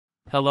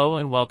Hello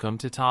and welcome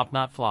to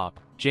TopNotFlop.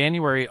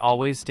 January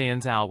always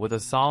stands out with a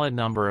solid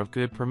number of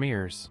good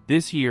premieres.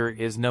 This year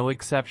is no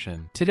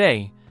exception.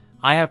 Today,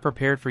 I have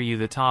prepared for you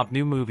the top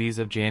new movies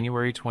of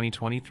January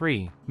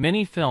 2023.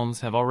 Many films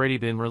have already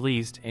been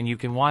released and you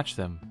can watch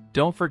them.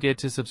 Don't forget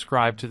to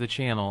subscribe to the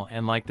channel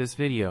and like this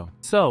video.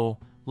 So,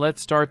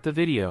 let's start the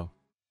video.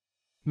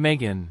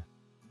 Megan.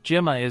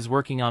 Gemma is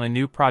working on a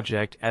new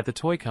project at the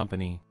toy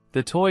company.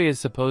 The toy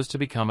is supposed to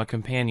become a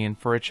companion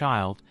for a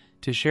child,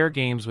 to share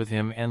games with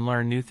him and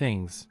learn new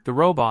things. The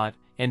robot,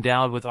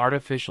 endowed with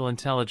artificial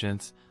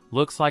intelligence,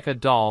 looks like a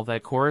doll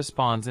that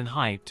corresponds in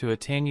height to a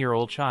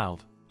 10-year-old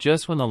child.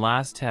 Just when the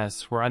last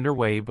tests were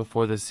underway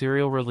before the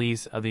serial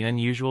release of the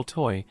unusual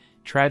toy,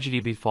 tragedy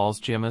befalls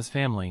Gemma's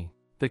family.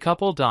 The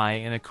couple die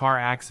in a car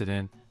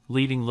accident,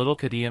 leaving little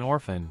Cady an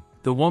orphan.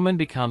 The woman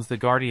becomes the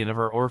guardian of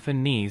her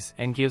orphan niece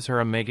and gives her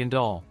a Megan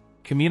doll.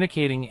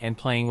 Communicating and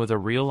playing with a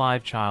real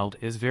live child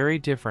is very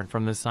different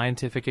from the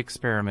scientific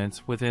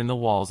experiments within the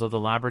walls of the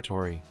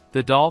laboratory.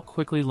 The doll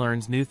quickly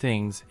learns new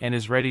things and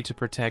is ready to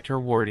protect her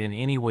ward in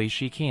any way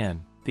she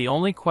can. The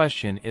only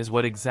question is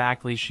what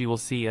exactly she will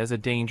see as a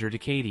danger to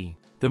Cady.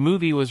 The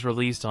movie was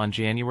released on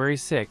January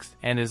 6th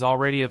and is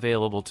already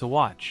available to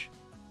watch.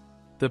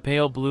 The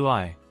Pale Blue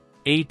Eye.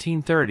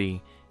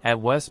 1830,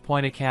 at West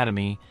Point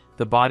Academy,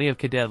 the body of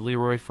Cadet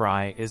Leroy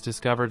Fry is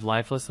discovered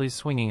lifelessly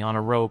swinging on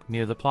a rope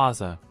near the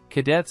plaza.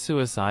 Cadet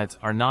suicides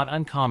are not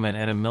uncommon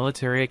at a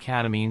military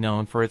academy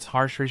known for its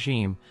harsh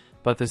regime,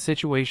 but the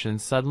situation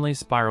suddenly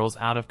spirals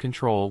out of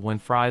control when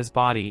Fry's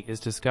body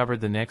is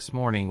discovered the next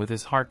morning with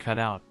his heart cut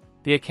out.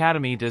 The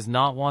academy does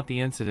not want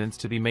the incidents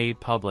to be made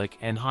public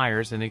and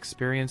hires an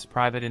experienced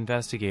private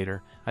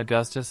investigator,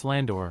 Augustus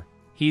Landor.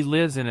 He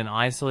lives in an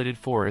isolated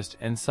forest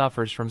and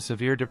suffers from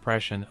severe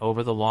depression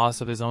over the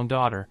loss of his own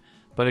daughter,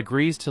 but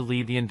agrees to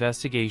lead the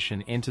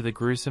investigation into the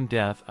gruesome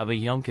death of a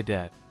young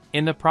cadet.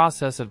 In the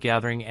process of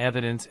gathering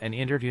evidence and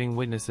interviewing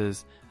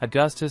witnesses,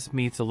 Augustus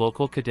meets a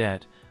local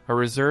cadet, a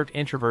reserved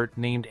introvert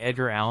named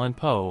Edgar Allan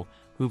Poe,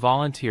 who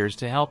volunteers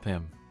to help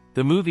him.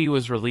 The movie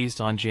was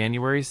released on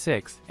January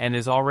 6th and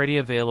is already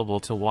available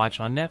to watch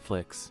on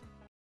Netflix.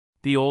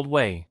 The Old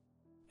Way.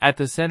 At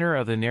the center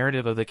of the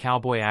narrative of the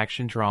cowboy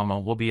action drama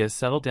will be a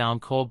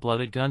settled-down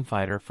cold-blooded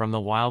gunfighter from the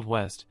Wild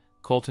West,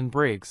 Colton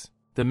Briggs.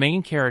 The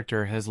main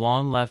character has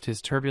long left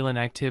his turbulent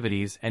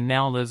activities and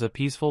now lives a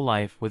peaceful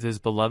life with his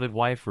beloved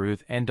wife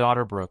Ruth and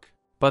daughter Brooke.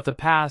 But the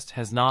past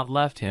has not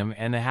left him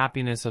and the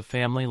happiness of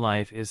family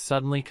life is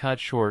suddenly cut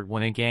short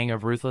when a gang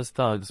of ruthless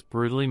thugs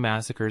brutally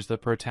massacres the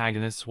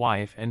protagonist's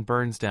wife and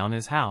burns down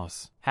his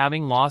house.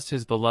 Having lost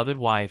his beloved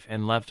wife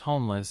and left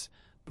homeless,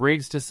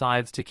 Briggs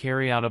decides to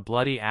carry out a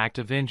bloody act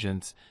of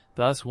vengeance,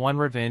 thus one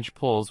revenge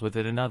pulls with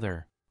it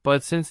another.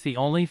 But since the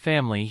only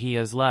family he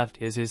has left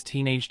is his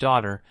teenage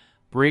daughter,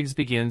 Briggs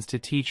begins to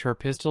teach her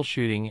pistol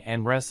shooting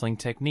and wrestling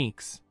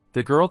techniques.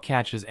 The girl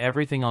catches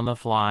everything on the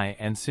fly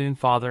and soon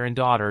father and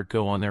daughter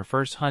go on their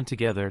first hunt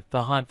together,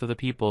 the hunt for the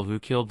people who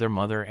killed their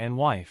mother and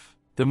wife.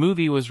 The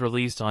movie was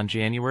released on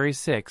January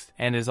 6th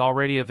and is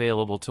already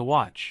available to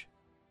watch.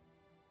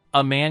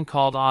 A Man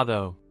Called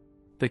Otto.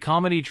 The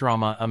comedy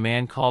drama A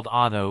Man Called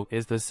Otto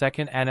is the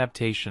second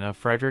adaptation of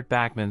Frederick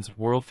Backman's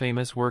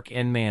world-famous work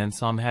In Man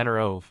som heter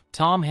Ove.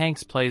 Tom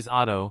Hanks plays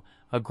Otto,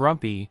 a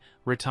grumpy,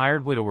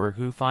 retired widower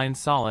who finds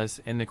solace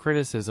in the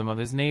criticism of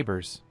his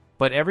neighbors.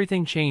 But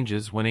everything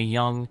changes when a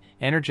young,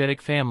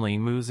 energetic family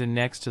moves in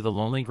next to the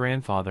lonely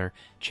grandfather,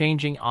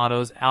 changing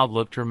Otto's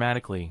outlook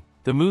dramatically.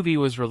 The movie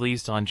was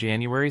released on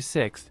January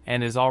 6th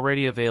and is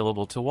already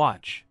available to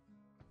watch.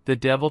 The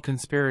Devil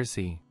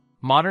Conspiracy.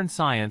 Modern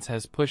science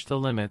has pushed the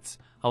limits,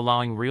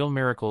 allowing real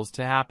miracles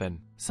to happen.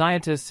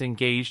 Scientists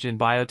engaged in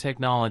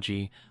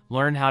biotechnology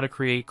learn how to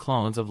create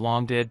clones of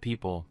long-dead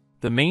people.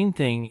 The main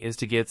thing is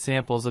to get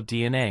samples of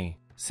DNA.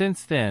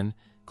 Since then,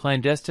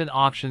 clandestine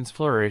auctions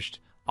flourished,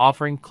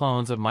 offering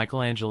clones of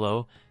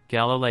Michelangelo,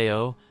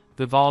 Galileo,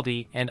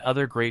 Vivaldi, and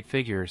other great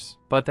figures.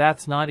 But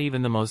that's not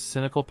even the most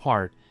cynical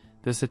part.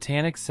 The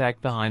satanic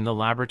sect behind the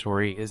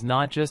laboratory is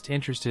not just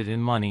interested in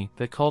money.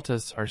 The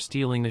cultists are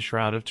stealing the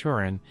Shroud of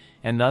Turin,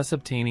 and thus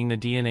obtaining the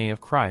DNA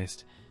of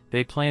Christ.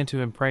 They plan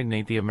to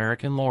impregnate the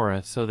American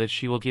Laura so that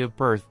she will give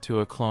birth to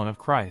a clone of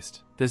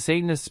Christ. The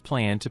Satanists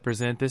plan to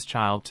present this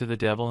child to the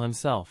devil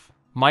himself.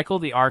 Michael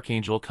the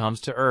Archangel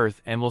comes to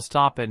Earth and will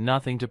stop at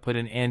nothing to put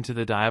an end to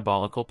the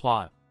diabolical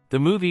plot. The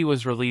movie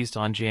was released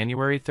on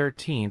January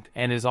 13th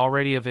and is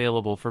already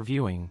available for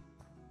viewing.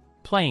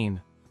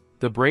 Plane.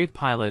 The brave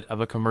pilot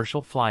of a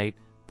commercial flight,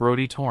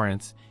 Brodie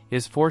Torrance,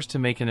 is forced to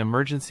make an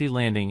emergency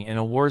landing in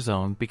a war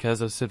zone because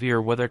of severe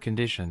weather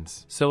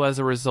conditions. So as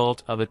a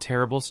result of a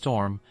terrible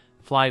storm,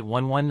 Flight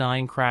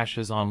 119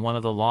 crashes on one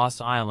of the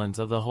lost islands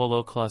of the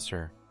Holo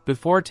Cluster.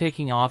 Before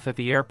taking off at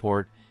the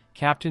airport,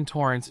 Captain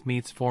Torrance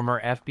meets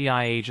former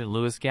FBI agent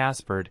Louis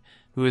Gaspard,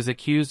 who is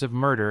accused of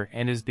murder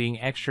and is being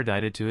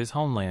extradited to his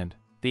homeland.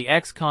 The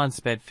ex-con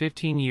spent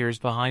 15 years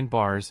behind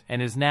bars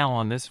and is now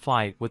on this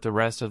flight with the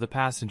rest of the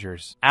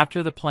passengers.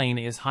 After the plane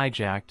is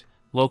hijacked,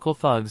 local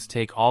thugs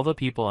take all the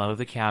people out of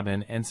the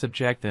cabin and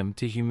subject them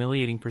to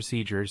humiliating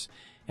procedures,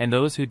 and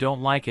those who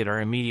don't like it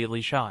are immediately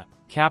shot.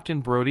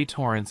 Captain Brodie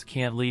Torrance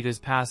can't leave his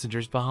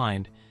passengers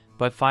behind,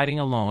 but fighting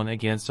alone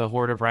against a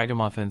horde of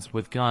ragamuffins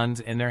with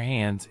guns in their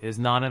hands is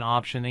not an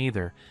option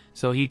either,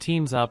 so he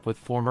teams up with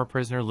former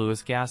prisoner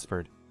Louis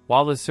Gaspard.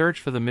 While the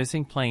search for the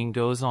missing plane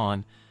goes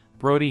on,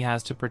 Brodie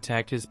has to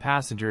protect his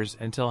passengers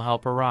until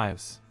help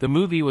arrives. The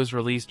movie was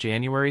released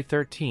January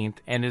 13th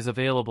and is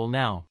available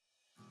now.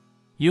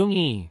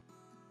 Jung-E.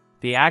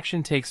 The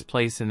action takes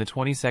place in the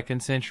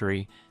 22nd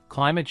century.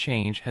 Climate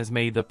change has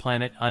made the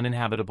planet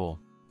uninhabitable.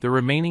 The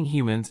remaining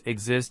humans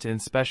exist in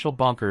special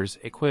bunkers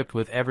equipped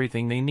with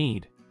everything they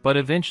need. But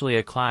eventually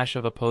a clash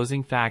of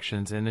opposing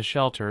factions in the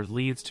shelter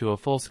leads to a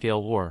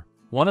full-scale war.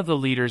 One of the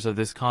leaders of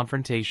this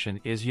confrontation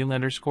is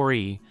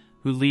Jung-E,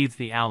 who leads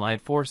the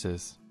Allied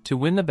forces. To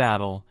win the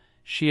battle,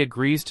 she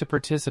agrees to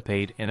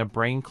participate in a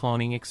brain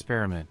cloning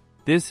experiment.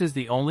 This is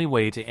the only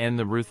way to end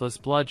the ruthless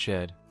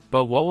bloodshed.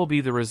 But what will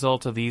be the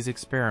result of these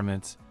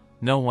experiments?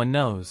 No one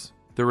knows.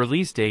 The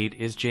release date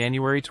is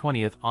January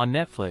 20th on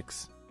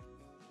Netflix.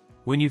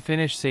 When you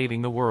finish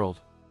saving the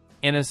world.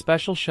 In a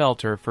special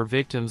shelter for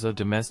victims of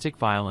domestic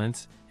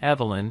violence,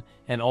 Evelyn,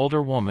 an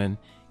older woman,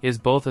 is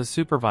both a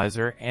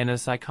supervisor and a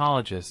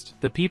psychologist.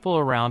 The people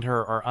around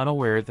her are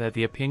unaware that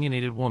the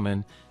opinionated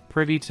woman,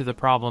 privy to the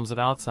problems of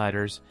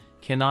outsiders,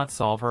 cannot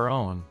solve her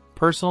own.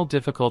 Personal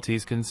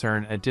difficulties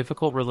concern a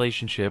difficult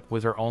relationship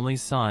with her only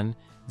son,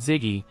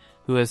 Ziggy,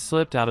 who has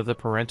slipped out of the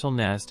parental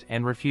nest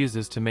and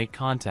refuses to make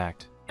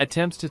contact.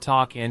 Attempts to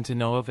talk in to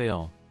no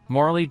avail.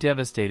 Morally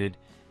devastated,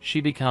 she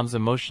becomes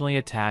emotionally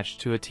attached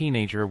to a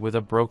teenager with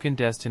a broken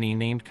destiny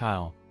named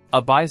Kyle.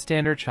 A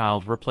bystander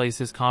child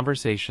replaces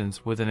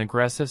conversations with an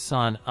aggressive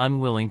son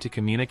unwilling to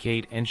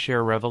communicate and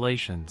share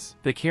revelations.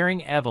 The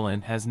caring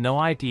Evelyn has no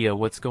idea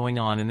what's going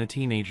on in the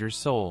teenager's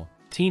soul.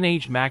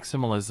 Teenage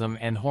maximalism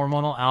and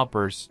hormonal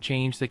outbursts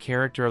change the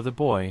character of the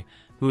boy,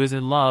 who is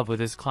in love with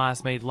his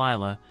classmate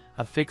Lila,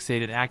 a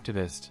fixated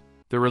activist.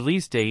 The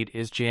release date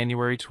is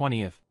January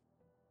 20th.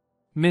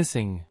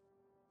 Missing.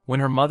 When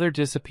her mother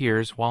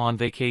disappears while on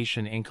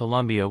vacation in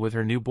Colombia with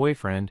her new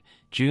boyfriend,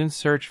 June's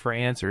search for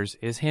answers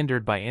is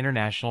hindered by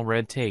international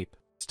red tape.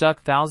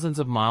 Stuck thousands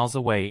of miles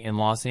away in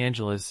Los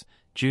Angeles,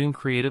 June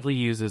creatively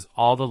uses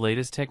all the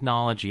latest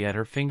technology at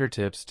her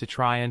fingertips to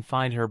try and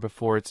find her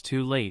before it's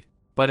too late.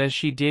 But as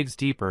she digs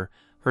deeper,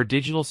 her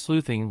digital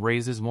sleuthing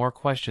raises more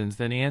questions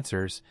than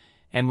answers,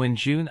 and when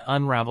June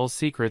unravels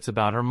secrets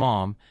about her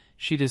mom,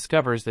 she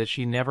discovers that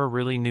she never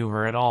really knew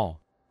her at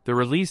all. The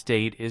release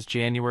date is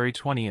January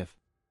 20th.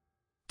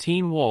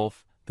 Teen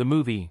Wolf, the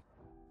movie.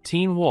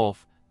 Teen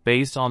Wolf,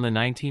 based on the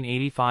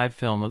 1985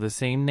 film of the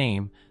same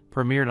name,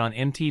 premiered on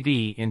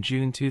MTV in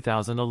June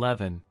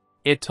 2011.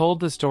 It told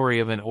the story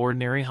of an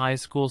ordinary high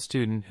school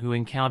student who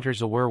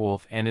encounters a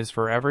werewolf and is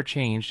forever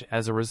changed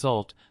as a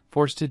result,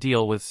 forced to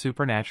deal with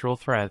supernatural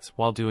threats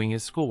while doing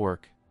his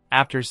schoolwork.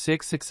 After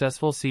 6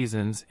 successful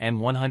seasons and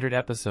 100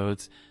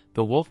 episodes,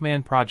 the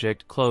Wolfman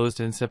Project closed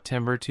in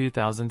September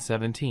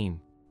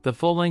 2017. The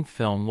full-length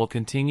film will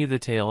continue the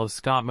tale of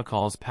Scott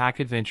McCall's pack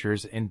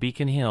adventures in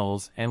Beacon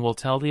Hills and will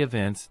tell the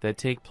events that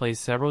take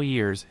place several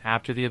years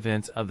after the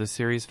events of the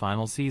series'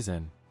 final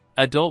season.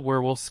 Adult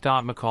werewolf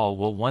Scott McCall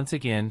will once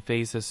again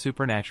face a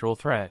supernatural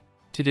threat.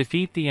 To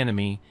defeat the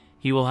enemy,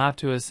 he will have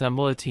to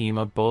assemble a team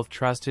of both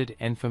trusted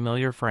and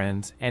familiar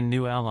friends and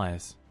new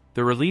allies.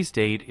 The release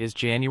date is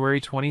January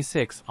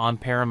 26 on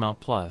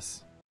Paramount+.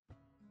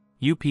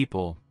 You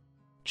People.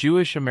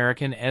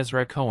 Jewish-American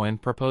Ezra Cohen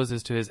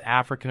proposes to his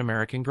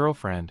African-American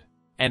girlfriend.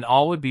 And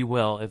all would be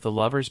well if the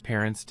lover's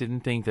parents didn't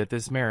think that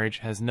this marriage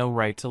has no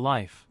right to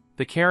life.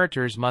 The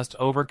characters must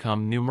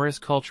overcome numerous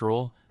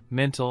cultural,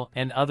 mental,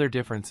 and other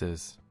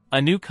differences.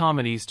 A new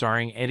comedy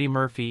starring Eddie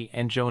Murphy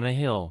and Jonah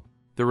Hill.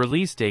 The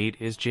release date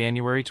is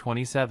January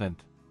 27th.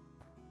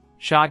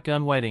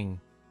 Shotgun Wedding.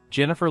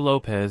 Jennifer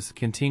Lopez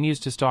continues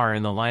to star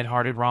in the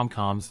lighthearted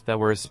rom-coms that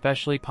were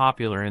especially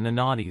popular in the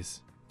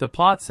 '90s. The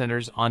plot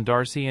centers on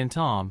Darcy and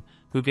Tom,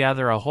 who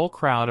gather a whole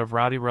crowd of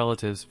rowdy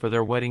relatives for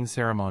their wedding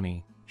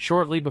ceremony.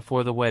 Shortly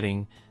before the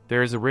wedding,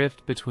 there is a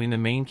rift between the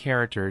main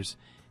characters,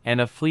 and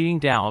a fleeting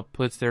doubt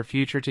puts their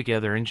future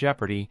together in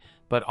jeopardy,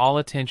 but all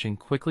attention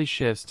quickly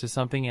shifts to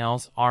something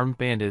else. Armed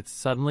bandits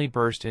suddenly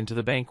burst into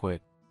the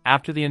banquet.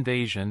 After the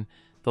invasion,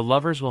 the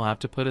lovers will have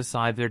to put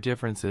aside their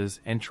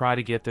differences and try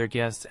to get their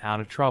guests out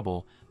of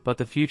trouble, but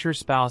the future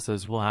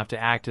spouses will have to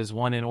act as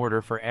one in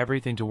order for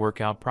everything to work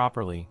out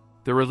properly.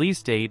 The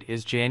release date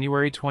is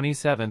January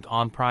 27th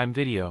on Prime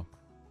Video.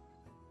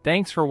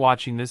 Thanks for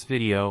watching this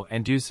video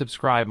and do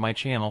subscribe my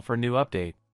channel for new update.